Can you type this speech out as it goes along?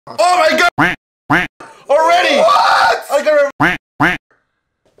Oh my god! Already! What? I gotta...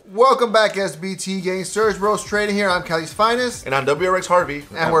 Welcome back, SBT gang. Surge Bros Trading here. I'm Cali's Finest. And I'm WRX Harvey.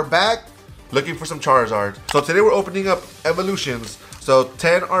 And we're back looking for some Charizard. So today we're opening up evolutions. So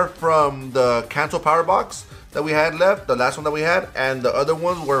 10 are from the Kanto Power Box that we had left, the last one that we had, and the other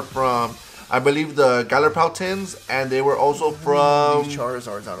ones were from, I believe, the Gallerpow tins, and they were also from these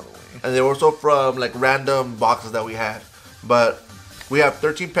Charizards out of the way. And they were also from like random boxes that we had. But we have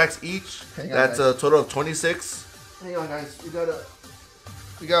 13 packs each. That's a total of 26. Hang on, guys.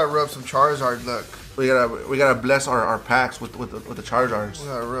 We gotta rub some Charizard luck. We gotta bless our packs with the Charizards. We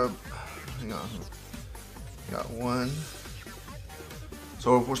gotta rub. Hang on. Got one.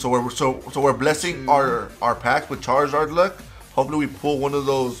 So we're blessing our packs with Charizard luck. Hopefully we pull one of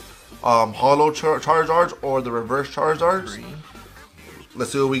those hollow Charizards or the reverse Charizards.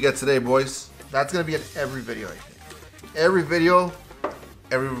 Let's see what we get today, boys. That's gonna be in every video, I think. Every video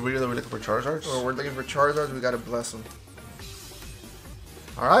that we're looking for Charizards. Or we're looking for Charizards. We gotta bless them.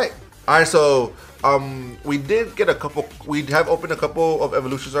 All right. So we did get a couple. We have opened a couple of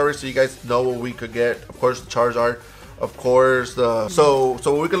evolutions already, so you guys know what we could get. Of course, the Charizard. Of course, so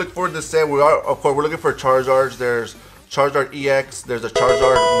what we can look for in this set. We're looking for Charizards. There's Charizard EX. There's a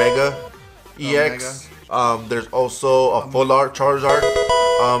Charizard Mega EX. There's also a full art Charizard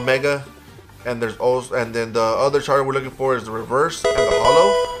Mega, and then the other Charizard we're looking for is the reverse and the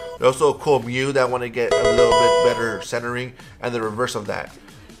hollow. There's also a cool Mew that want to get a little bit better centering, and the reverse of that.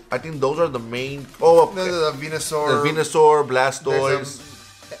 I think those are the main. Oh, okay. The Venusaur. The Venusaur, Blastoise.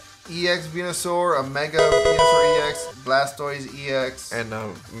 EX Venusaur, a Mega Venusaur EX, Blastoise EX, and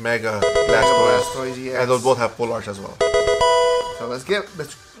a Mega Blastoise EX. And those both have full arts as well. So let's get into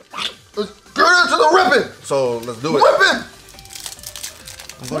the ripping. So let's do it. Ripping!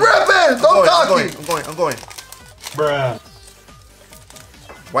 Ripping! Don't talk me! I'm going. Bruh.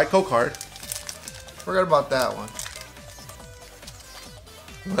 White code card. Forgot about that one.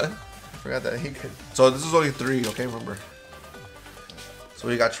 What? Forgot that he could. So this is only 3, okay, remember. So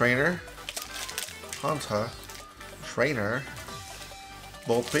we got Trainer, Hunter, Trainer,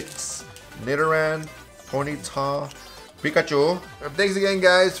 Vulpix, Nidoran, Ponyta, Pikachu. Thanks again,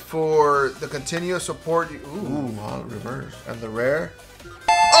 guys, for the continuous support. Ooh, reverse. And the rare.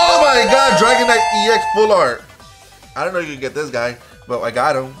 Oh my god, Dragonite EX full art. I don't know you could get this guy, but I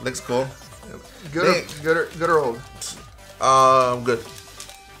got him. Looks cool. Good or old? Good.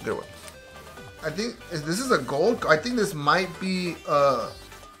 Good one. I think this is a gold. I think this might be no,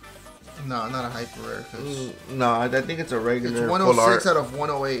 not a hyper rare. No, I think it's a regular. It's 106 out of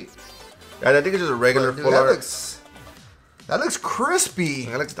 108. Yeah, I think it's just a regular full art. That looks crispy.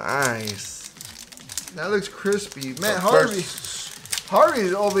 That looks nice. That looks crispy, man. Harvey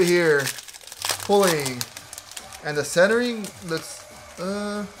is over here pulling, and the centering looks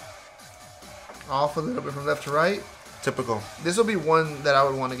off a little bit from left to right. Typical. This will be one that I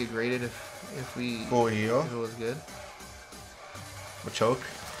would want to get graded if it was good. A choke.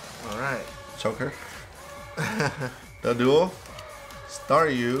 All right. Choker. The duel.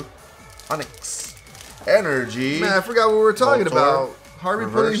 Staryu. Onyx. Energy. Man, I forgot what we were talking about. Harvey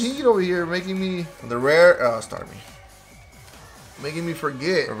reverse. putting heat over here, making me. The rare. Starmie. Making me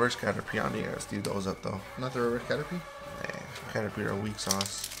forget. Reverse Caterpie. I need to steal those up though. Not the reverse Caterpie? Nah, Caterpie are weak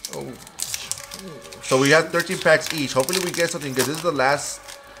sauce. Oh. So we have 13 packs each. Hopefully we get something good. This is the last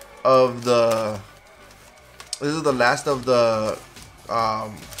of the.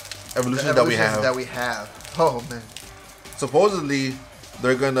 Evolutions that we have. Oh man. Supposedly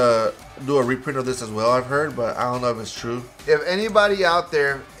they're gonna do a reprint of this as well, I've heard, but I don't know if it's true. If anybody out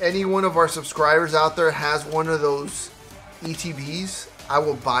there, any one of our subscribers out there has one of those ETBs, I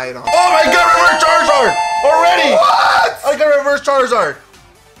will buy it on. Oh my god, reverse Charizard! Already! What? I got reverse Charizard!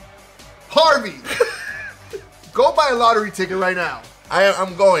 Harvey! Go buy a lottery ticket right now.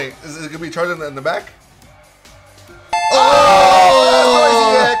 I'm going. Is it gonna be Charizard in the back? Oh!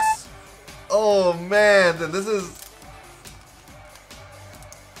 Oh man, then this is.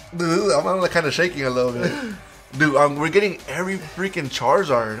 Dude, I'm kind of shaking a little bit. Dude, we're getting every freaking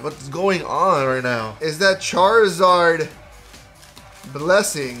Charizard. What's going on right now? Is that Charizard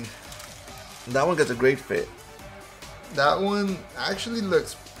blessing? That one gets a great fit. That one actually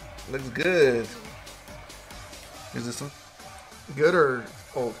looks good. Is this one? Good or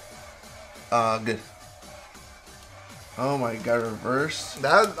old? Good. Oh my god, reverse.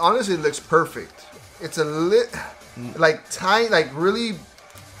 That honestly looks perfect. It's a like tiny, like really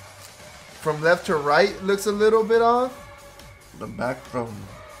from left to right looks a little bit off. The back from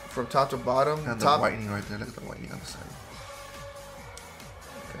top to bottom. And the whitening right there. Look at the whitening on the side.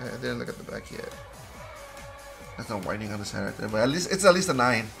 I didn't look at the back yet. That's not whining on the side right there, but it's at least a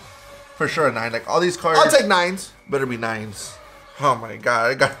 9. For sure a 9. Like all these cards. I'll take 9s. Better be 9s. Oh my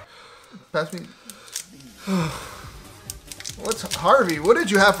god, I got. Pass me. What's Harvey? What did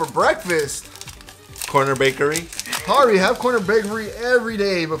you have for breakfast? Corner bakery. Harvey, have corner bakery every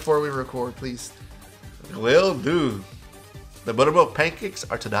day before we record, please. Will do. The buttermilk pancakes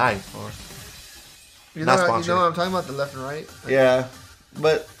are to die for. You know, what I'm talking about, the left and right? Yeah,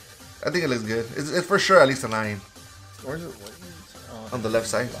 but I think it looks good. It's for sure at least a 9. Where's it? On the left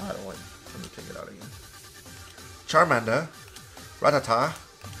side. I don't want. Let me take it out again. Charmander, Rattata,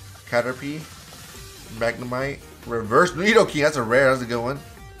 Caterpie, Magnemite, Reverse Nidoking. That's a rare. That's a good one.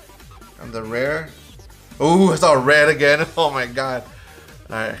 And the rare. Ooh, it's all red again. Oh my god.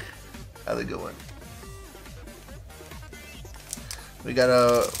 Alright. That's a good one. We got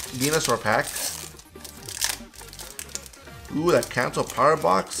a Venusaur pack. Ooh, that Kanto Power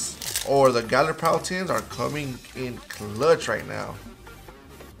Box or the Galar Palutins are coming in clutch right now.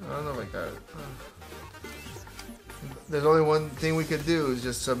 I don't know if I got it. There's only one thing we could do is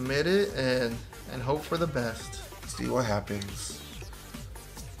just submit it and hope for the best. See what happens.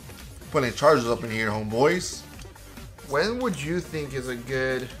 Putting charges up in here, homeboys. When would you think is a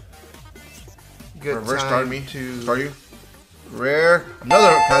good reverse time start me to start you? Rare.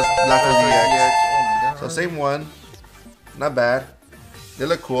 Another has Blaster DX. Oh my god. So same one. Not bad. They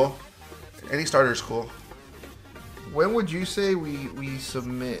look cool. Any starter is cool. When would you say we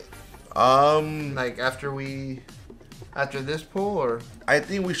submit? Like after this pull, or? I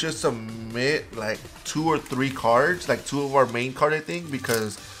think we should submit like 2 or 3 cards, like 2 of our main card, I think,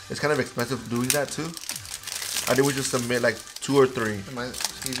 because it's kind of expensive doing that too. I think we should submit like 2 or 3. Am I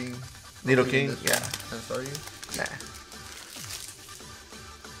skipping Nidoking? Yeah. Can I start you? Nah.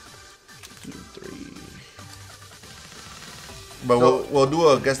 2, 3. But so, we'll do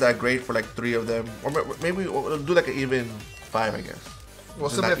a guess that grade for like 3 of them, or maybe we'll do like an even 5, I guess. We'll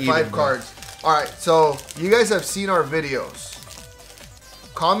submit 5 cards. All right, so you guys have seen our videos.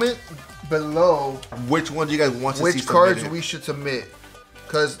 Comment below which one do you guys want to see which cards submitted. we should submit,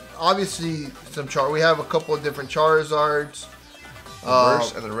 because obviously we have a couple of different Charizards.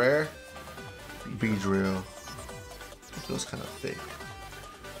 Reverse and the rare. Beedrill. It feels kind of thick.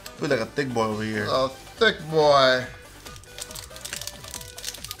 Feels like a thick boy over here. Oh, thick boy.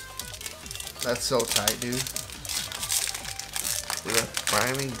 That's so tight, dude. We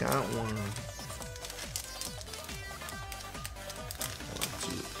finally got one. 1,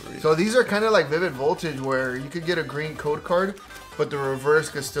 2, 3. So these are kind of like Vivid Voltage, where you could get a green code card, but the reverse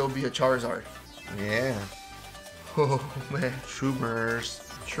could still be a Charizard. Yeah. Oh man. Shroomers.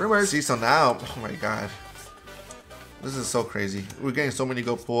 Shroomers. See, so now, oh my god. This is so crazy. We're getting so many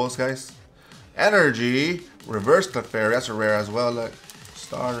good pulls, guys. Energy. Reverse Clefairy. That's a rare as well. Look.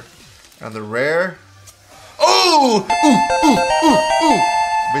 Star. And the rare. Oh!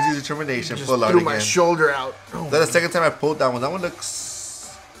 Busy Determination. Just Full art threw again. my shoulder out. Oh, That's the second time I pulled that one. That one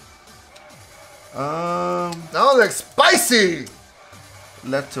looks... that one looks spicy!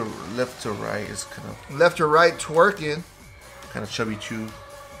 Left to right is kind of... Left to right twerking. Kind of chubby chew.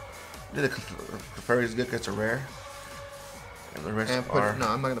 The Clefairy is good, gets a rare. And the rest are... No,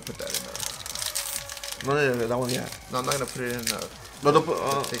 I'm not going to put that in there. No, that one, yeah. No, I'm not going to put it in the... No, don't put...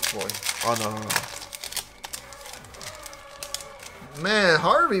 thick boy. Oh, no. Man,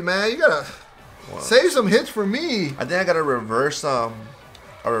 Harvey, man, you gotta save some hits for me. I think I got a reverse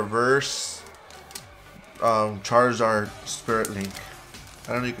Charizard Spirit Link.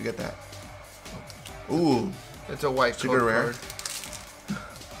 I don't know if you can get that. Ooh, it's a white code rare. card.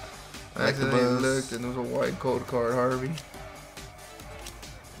 I accidentally looked and it was a white code card, Harvey.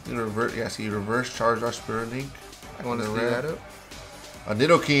 Reverse Charizard Spirit Link. I want to see that up. A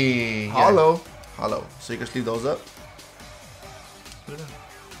Nidoking. Hollow. Yeah. Hollow. So you can sleeve those up. Put it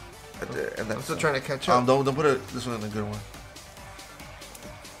Right there. And then I'm still trying to catch up. Don't put this one in a good one.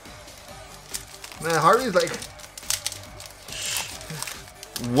 Man, Harvey's like...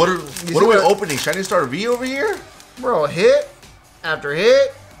 What are we opening? Shiny Star V over here? Bro, hit after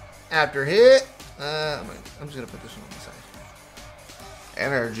hit after hit. I'm just going to put this one on the side.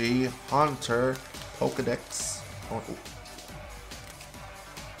 Energy, Haunter, Pokedex.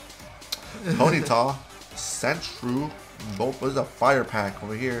 Ponyta, Sandshrew, both. What is a fire pack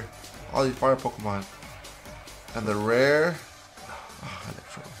over here? All these fire Pokemon. And the rare.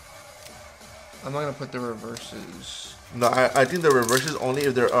 I'm not gonna put the reverses. No, I think the reverses only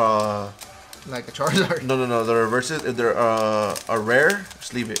if they're like a Charizard. No. The reverses if they're a rare,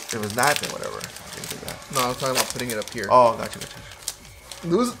 just leave it. If it's not, then whatever. No, I was talking about putting it up here. Oh, gotcha.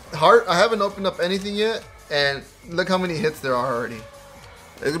 I haven't opened up anything yet, and look how many hits there are already.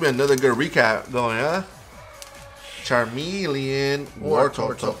 There's gonna be another good recap going, huh? Charmeleon,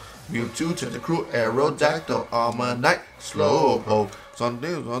 Wartortle, Mewtwo, Tentacruel, Aerodactyl, Almanite, Slowpoke,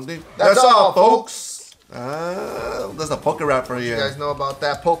 something. That's all, folks. That's a Poke Rap for you. You guys know about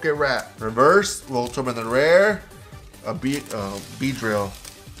that Poke Rap. Reverse, Voltorb in the rare, a Beedrill.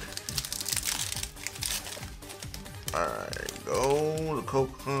 Alright, go the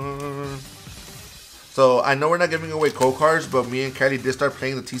code card. So I know we're not giving away code cards, but me and Kylie did start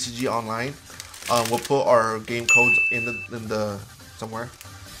playing the TCG online. We'll put our game codes in the somewhere.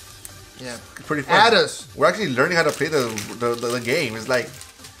 Yeah, it's pretty fun. Add us. We're actually learning how to play the game. It's like,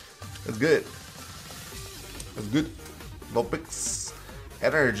 it's good. It's good. Vulpix,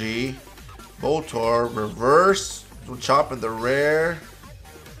 Energy, Voltorb, Reverse, Chop in the rare,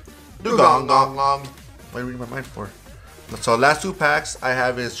 Dugong. What are you reading my mind for? So last 2 packs I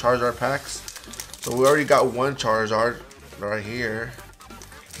have is Charizard packs. So we already got 1 Charizard right here.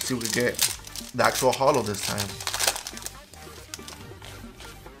 Let's see if we can get the actual holo this time.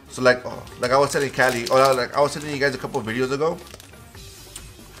 So like I was telling Callie, like I was telling you guys a couple of videos ago,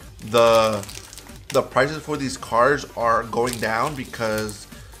 the prices for these cards are going down because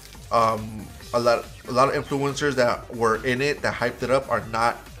a lot of influencers that were in it, that hyped it up, are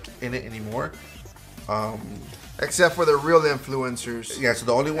not in it anymore. Except for the real influencers. Yeah, so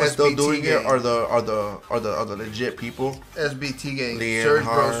the only ones still doing it are the legit people. SBT game,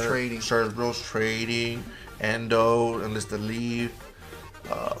 Surge Bros Trading, Endo, Enlisted Leaf,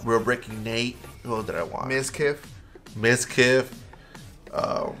 Real Breaking Nate. Who else did I want? Miskiff,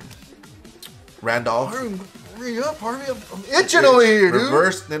 Randolph. Hurry up, I'm itching over here, dude.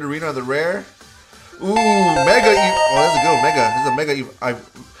 Reverse Nidorino on the rare. Ooh, Mega. Oh, that's a good Mega. This is a Mega.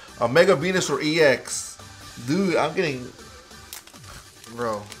 A Mega Venusaur EX. Dude, I'm getting...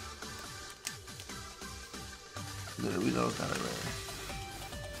 Bro. Nidorino's not a rare.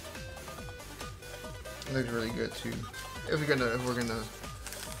 Looks really good too. If we're gonna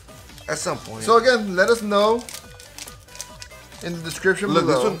at some point. So again, let us know in the description below.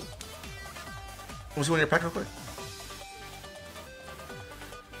 This one. Let's see one in your pack real quick.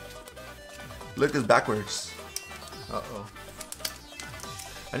 Look, this backwards. Uh-oh.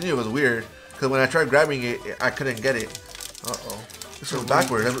 I knew it was weird because when I tried grabbing it, I couldn't get it. Uh-oh. This was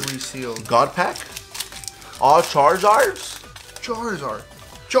backwards. Resealed. God pack? All Charizards? Charizard.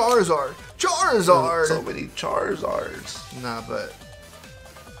 So many Charizards. Nah, but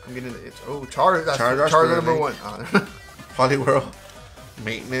I'm getting it. Oh, Charizard number 1. Poliwhirl,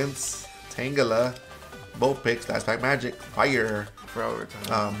 Maintenance, Tangela, Vulpix, Last Pack Magic, Fire,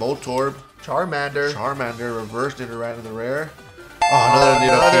 Voltorb, Charmander, Reverse Nidoran in the rare. Oh,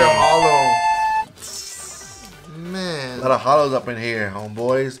 another holo. Man, a lot of holos up in here,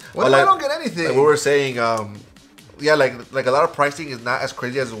 homeboys. What if I don't get anything? Like we were saying, yeah, like a lot of pricing is not as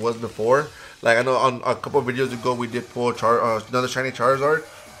crazy as it was before. Like I know on a couple of videos ago we did pull another shiny Charizard,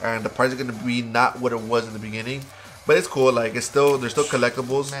 and the price is gonna be not what it was in the beginning, but it's cool. Like they're still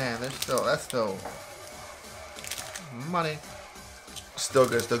collectibles. Man, that's still money. Still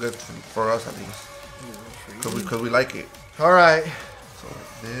good for us at least, because we like it. All right. So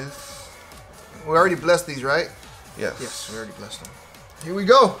like this. We already blessed these, right? Yes. Yes, we already blessed them. Here we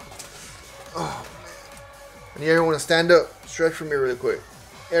go. Oh man. I need everyone to stand up. Stretch for me really quick.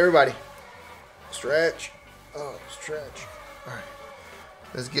 Everybody. Stretch. Oh, stretch. Alright.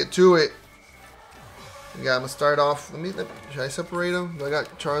 Let's get to it. I'm gonna start off. Should I separate them? Do I got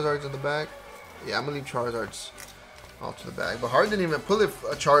Charizards in the back? Yeah, I'm gonna leave Charizards off to the back. But Hard didn't even pull a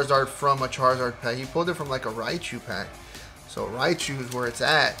Charizard from a Charizard pack. He pulled it from like a Raichu pack. So Raichu is where it's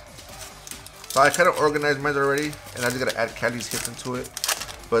at. So I kind of organized mine already, and I just gotta add Callie's hits into it.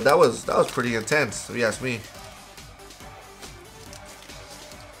 But that was pretty intense, if you ask me.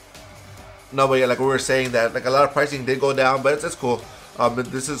 No, but yeah, like we were saying that like a lot of pricing did go down, but it's cool. But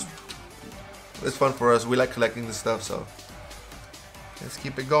it's fun for us. We like collecting this stuff, so let's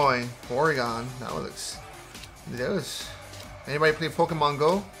keep it going. Porygon, that looks. Anybody play Pokemon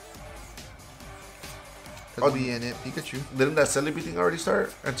Go? Because we in it. Pikachu. Didn't that Celebi thing already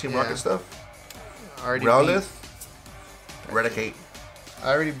start? And Team Rocket stuff? Already Rowlith? Eradicate.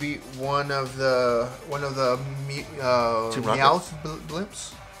 I already beat one of the Meowth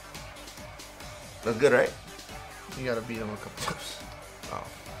blimps. That's good, right? You gotta beat them a couple times. Oh.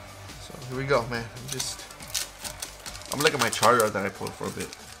 So here we go, man. I'm looking at my Charizard that I pulled for a bit.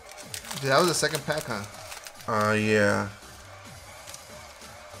 Dude, that was the second pack, huh? Yeah.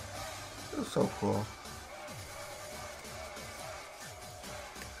 It was so cool.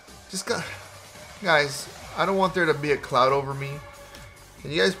 Guys, I don't want there to be a cloud over me.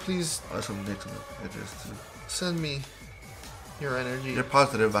 Can you guys please send me your energy? Your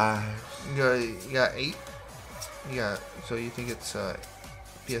positive vibes. You got 8? You got. So you think it's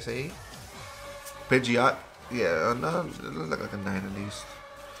PSA 8? Pidgeot. Yeah, no, it looks like a 9 at least.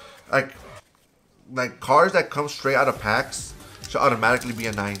 Like cards that come straight out of packs should automatically be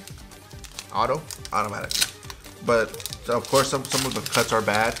a 9. Automatically. But so of course some of the cuts are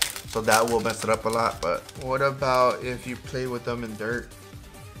bad, so that will mess it up a lot. But what about if you play with them in dirt?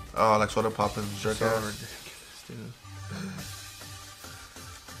 Oh, like soda pop and jerk So ass. ridiculous, dude.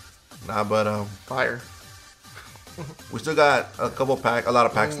 Nah, but Fire. we still got a lot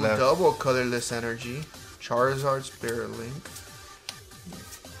of packs left. Double colorless energy. Charizard Spirit Link.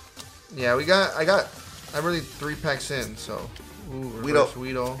 Yeah, I'm really 3 packs in, so. Ooh, reverse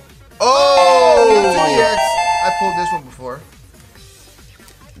Weedle. Oh! Yes, I pulled this one before.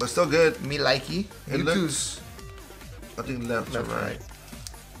 But still good. Me likey. Mewtwo's. I think left to right.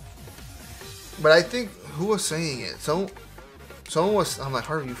 But I think, who was saying it? Someone was, I'm like,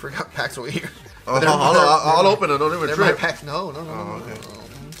 Harvey, you forgot packs over here. Oh, I'll open it, don't even trip. Packs. No. Okay.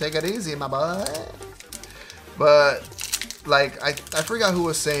 Take it easy, my boy. But, like, I forgot who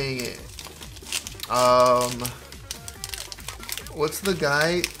was saying it. What's the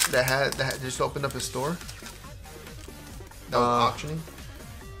guy that just opened up his store? That was auctioning?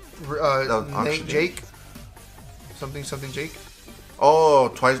 Nate Jake? Something Jake? Oh,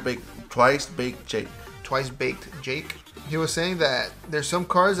 twice baked Jake. Twice baked Jake. He was saying that there's some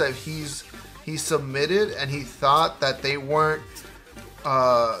cards that he submitted and he thought that they weren't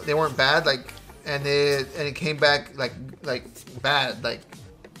bad, like, and it came back like bad, like,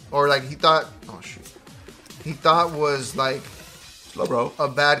 or like he thought was like slow, bro. A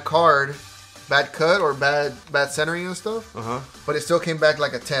bad card, bad cut or bad centering and stuff. But it still came back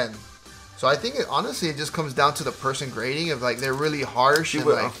like a 10. So I think honestly it just comes down to the person grading, if like they're really harsh. And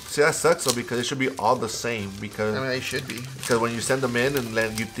like, see, that sucks though, because it should be all the same. Because I mean, they should be. Because when you send them in and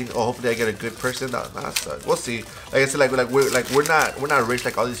then you think, oh, hopefully I get a good person, that sucks. We'll see. Like I said, we're not rich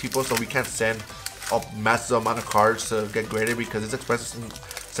like all these people, so we can't send a massive amount of cards to get graded because it's expensive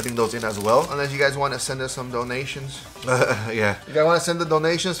sending those in as well. Unless you guys want to send us some donations. Yeah. You guys want to send the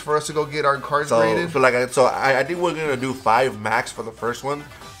donations for us to go get our cards graded? So I think we're gonna do 5 max for the first one.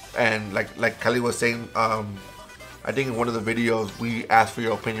 And like Kelly was saying, I think in one of the videos we asked for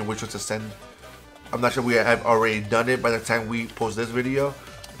your opinion, which was to send. I'm not sure we have already done it by the time we post this video,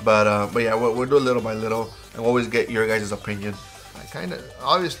 but yeah, we'll do it little by little, and we'll always get your guys' opinion.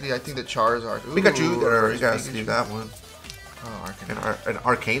 Obviously, I think the Charizard. Pikachu, you guys leave that one. Oh, An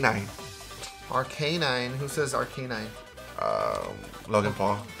Arcanine. Arcanine. Who says Arcanine? Logan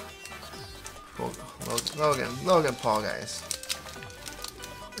Paul. Logan Paul, guys.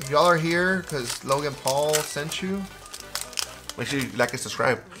 If y'all are here because Logan Paul sent you, make sure you like and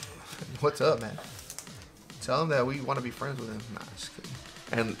subscribe. What's up, man? Tell him that we want to be friends with him. Nah, just kidding.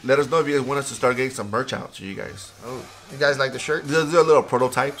 And let us know if you guys want us to start getting some merch out to you guys. Oh, you guys like the shirt? These are little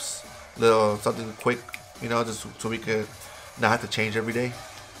prototypes, little something quick, just so we could not have to change every day.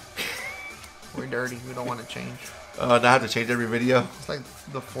 We're dirty. We don't want to change. Not have to change every video. It's like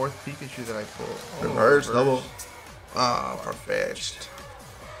the 4th Pikachu that I pulled. Reverse, double. Perfect.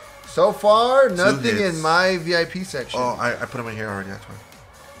 So far, nothing in my VIP section. Oh, I put them in here already. That's why.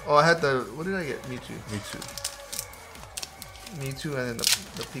 Oh, I had the. What did I get? Mewtwo. Mewtwo, and then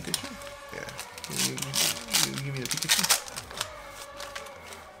the Pikachu. Yeah. You give me the Pikachu.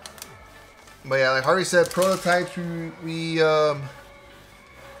 But yeah, like Harvey said, prototypes. We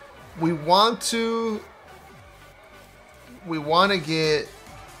want to get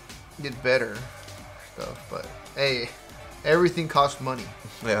better stuff, but hey, everything costs money.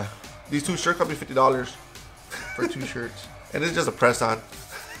 Yeah. These 2 shirts cost me $50 for 2 shirts. And it's just a press on.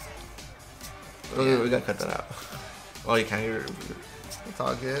 Yeah. We gotta cut that out. Oh, you can't hear it. It's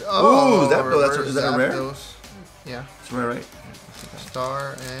all good. Oh, is that a rare? Yeah. It's rare, right?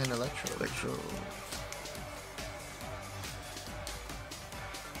 Star and Electro.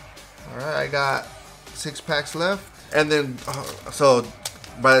 Alright, I got 6 packs left. And then, so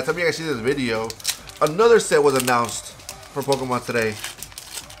by the time you guys see this video, another set was announced for Pokemon today.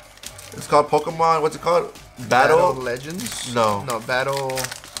 It's called Pokemon, what's it called? Battle Legends? No. No, Battle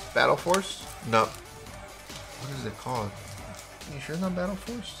Force? No. What is it called? You sure it's not Battle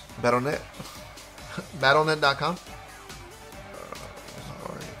Force? Battle.net? Battle.net.com?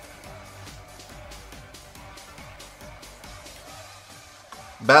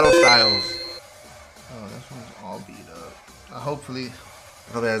 Battle Styles. Oh, this one's all beat up. Hopefully.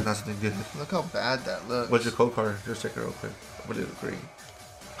 I hope it has not something good. Look how bad that looks. What's your code card? Just check it real quick. What is it? Green.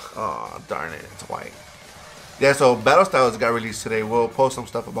 Oh, darn it. It's white. Yeah, so Battle Styles got released today. We'll post some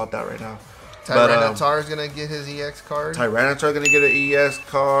stuff about that right now. Tyranitar is gonna get his EX card. Tyranitar gonna get an EX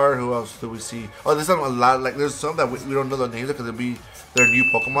card. Who else do we see? Oh, there's a lot. Like there's some that we don't know the names because it'll be their new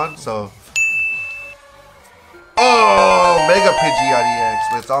Pokemon. So. Oh, Mega Pidgeot EX.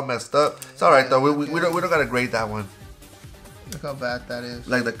 But it's all messed up. It's all right though. We don't gotta grade that one. Look how bad that is.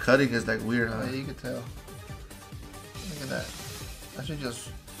 Like the cutting is like weird. Huh? Yeah, you can tell. Look at that. I should just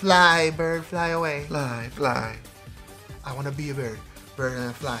fly, bird, fly away. Fly, fly. I want to be a bird. Bird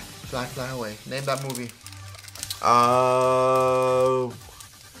and fly. Fly, fly away. Name that movie.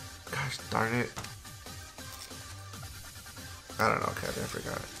 Gosh darn it. I don't know, Cat. I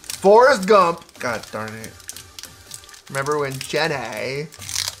forgot. Forrest Gump. God darn it. Remember when Jenny,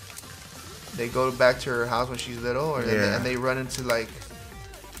 they go back to her house when she's little, or and they run into the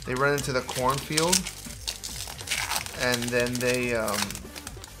cornfield, and then they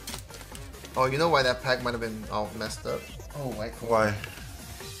oh, you know why that pack might have been all messed up? Oh, white corn. Why?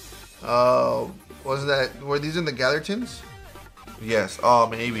 Was that, were these in the Gallertons? Yes. Oh,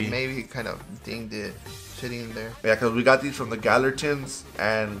 maybe. Maybe kind of dinged it, sitting in there. Yeah, because we got these from the Gallertons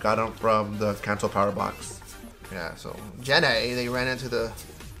and got them from the Kanto Power Box. Yeah. So Jenny, they ran into the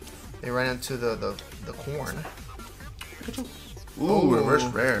corn. Ooh, reverse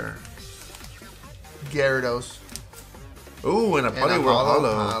rare. Gyarados. Ooh, and a Poliwhirl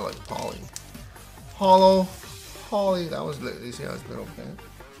Hollow. I like Hollow. Holly. That was, you see how it's little bit.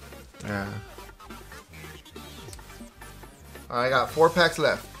 Yeah. Alright, I got 4 packs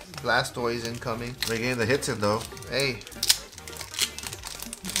left. Blastoise incoming. They getting the hits in though. Hey.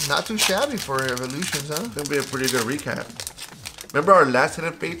 Not too shabby for evolutions, huh? It's gonna be a pretty good recap. Remember our last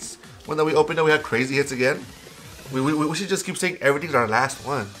Hidden Fates? When that we opened it, we had crazy hits again? We should just keep saying everything's our last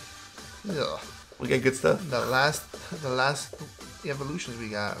one. Yeah. We get good stuff. The last evolutions we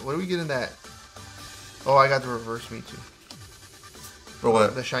got. What do we get in that? Oh, I got the reverse Mewtwo. For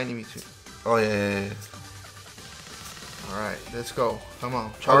what? The shiny Mewtwo. Oh yeah. Alright, let's go. Come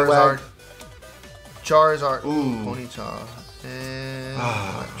on. Charizard. Charizard. Ooh. Ponyta. And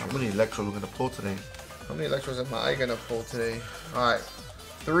How many Electros we're gonna pull today? how many Electros am I gonna pull today? Alright.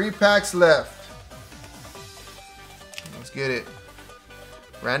 3 packs left. Let's get it.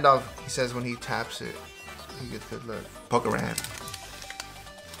 Randolph, he says when he taps it, he gets good luck. Pokeran.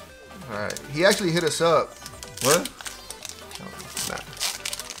 Alright. He actually hit us up. What? Nah.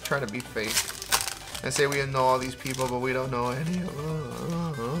 Trying to be fake. And say we know all these people, but we don't know any of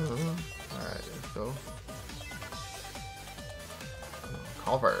them. Alright, let's go.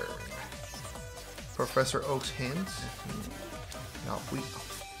 Cover. Professor Oak's hints. No, we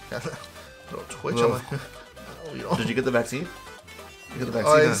got a little twitch on my. Oh, Did you get the vaccine? You get the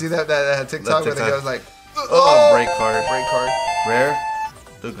vaccine. Oh, you see that TikTok where the guy was like, oh, break card. Break card. Rare.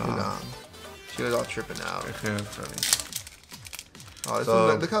 Dugong. She was all tripping out. Yeah, funny. Oh, this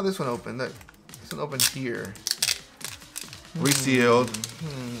one, look how this one opened. Look, this one opened here. Resealed.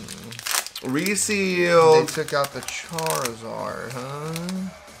 Resealed. They took out the Charizard, huh?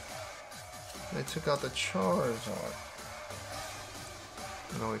 They took out the Charizard.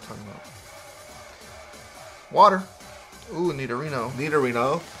 I know what you're talking about. Water. Ooh, Nidorino.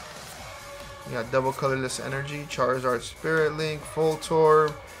 Nidorino. You got double colorless energy, Charizard Spirit Link, Voltorb.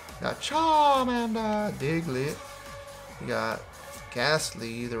 You got Charmander, Diglett. You got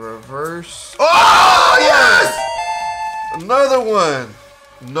Ghastly, the reverse. Oh, yes! Another one.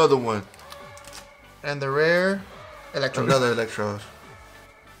 Another one. And the rare Electro. Another Electro.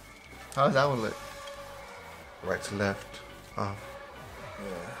 How's that one lit? Right to left. Oh.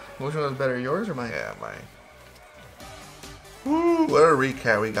 Yeah. Which one was better, yours or mine? Yeah, mine. Woo, what a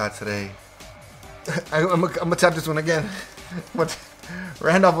recap we got today. I'm gonna tap this one again. What?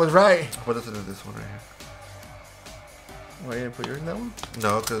 Randolph was right. Put this into this one right here. Why you didn't put yours in that one?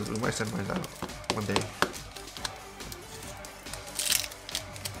 No, because we might send mine out one day.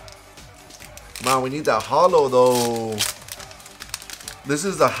 Man, we need that hollow though. This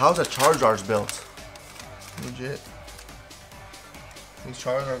is the house that Charizard's built. Legit. These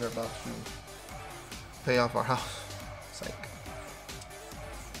Charizards are about to pay off our house. It's like.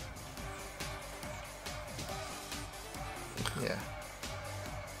 Yeah.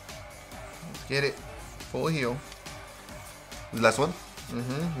 Let's get it. Full heal. The last one?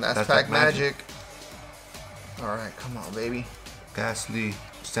 Last pack magic. Alright, come on, baby. Ghastly.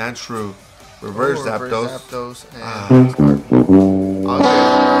 Sandshrew. Reverse Zapdos. And I'll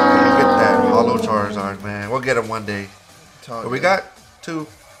get that hollow Charizard, man. We'll get him one day. But we got 2.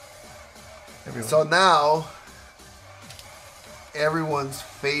 So now, everyone's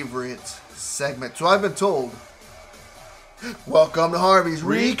favorite segment. So I've been told. Welcome to Harvey's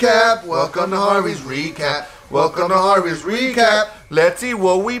Recap. Welcome to Harvey's Recap. Welcome to Harvey's Recap. Let's see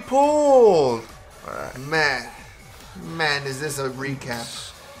what we pulled. Alright. Man, is this a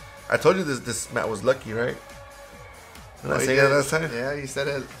recap? I told you this Matt was lucky, right? Did I say that last time? Yeah, you said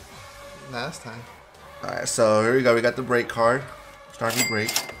it last time. Alright, so here we go. We got the break card. Starting break.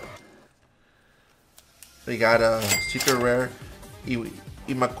 We got a secret rare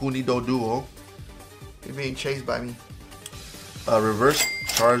Imakuni Duo. You're being chased by me. A reverse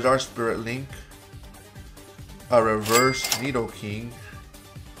Charizard Spirit Link. A reverse Nidoking.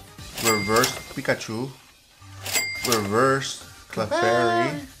 Reverse Pikachu. Reverse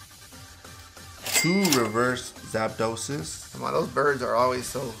Clefairy. 2 reverse Zapdoses. Come on, those birds are always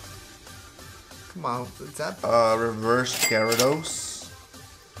so... Come on, Zap. Reverse Gyarados.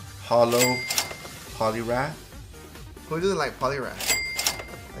 Hollow Poliwrath. Who doesn't like Poliwrath?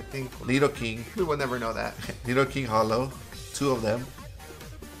 I think Nidoking. we will never know that. Nidoking Hollow. 2 of them.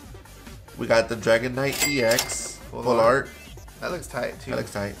 We got the Dragonite EX. Full art. That looks tight too. That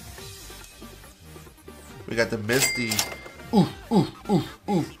looks tight. We got the Misty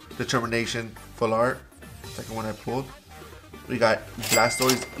Determination full art. Second one I pulled. We got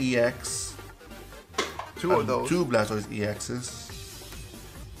Blastoise EX. 2 of those. 2 Blastoise EXs.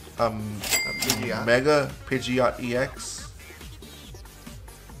 Pidgeot. Mega Pidgeot EX.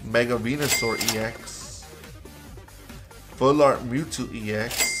 Mega Venusaur EX. Full art Mewtwo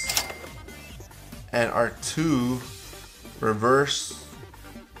EX. And our 2 reverse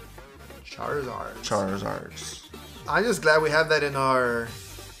Charizards. I'm just glad we have that in our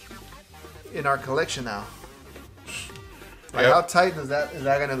collection now. Like, how tight is that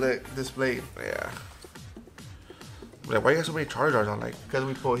gonna look displayed? Yeah. Like, why you got so many Charizards on? Like, because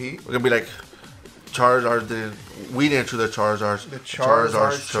we pull heat. We're gonna be like, Charizard we didn't choose the Charizards. The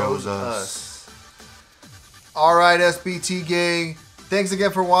Charizards chose us. All right, SBT gang. Thanks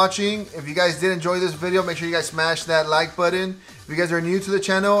again for watching. If you guys did enjoy this video, make sure you guys smash that like button. If you guys are new to the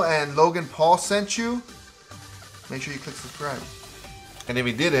channel and Logan Paul sent you, make sure you click subscribe. And if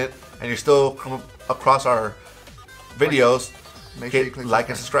you didn't, and you still come across our videos, make sure you click like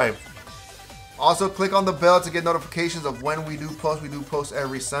and subscribe. Also, click on the bell to get notifications of when we do post. We do post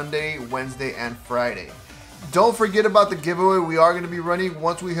every Sunday, Wednesday, and Friday. Don't forget about the giveaway we are going to be running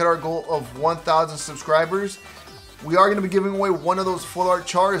once we hit our goal of 1,000 subscribers. We are going to be giving away one of those full art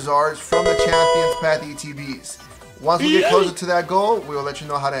Charizards from the Champions Path ETBs. Once we get closer to that goal, we will let you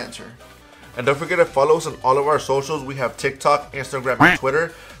know how to enter. And don't forget to follow us on all of our socials. We have TikTok, Instagram, and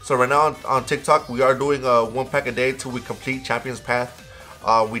Twitter. So right now on TikTok, we are doing a 1 pack a day till we complete Champions Path.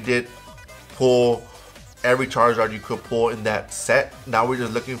 We did pull every Charizard you could pull in that set. Now we're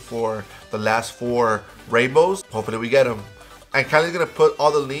just looking for the last 4 rainbows. Hopefully we get them. And Kylie's going to put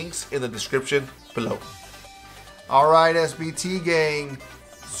all the links in the description below. Alright, SBT gang.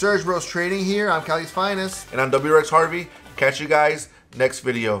 Surge Bros Trading here. I'm Kylie's Finest. And I'm WRX Harvey. Catch you guys next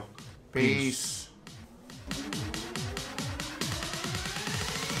video. Peace.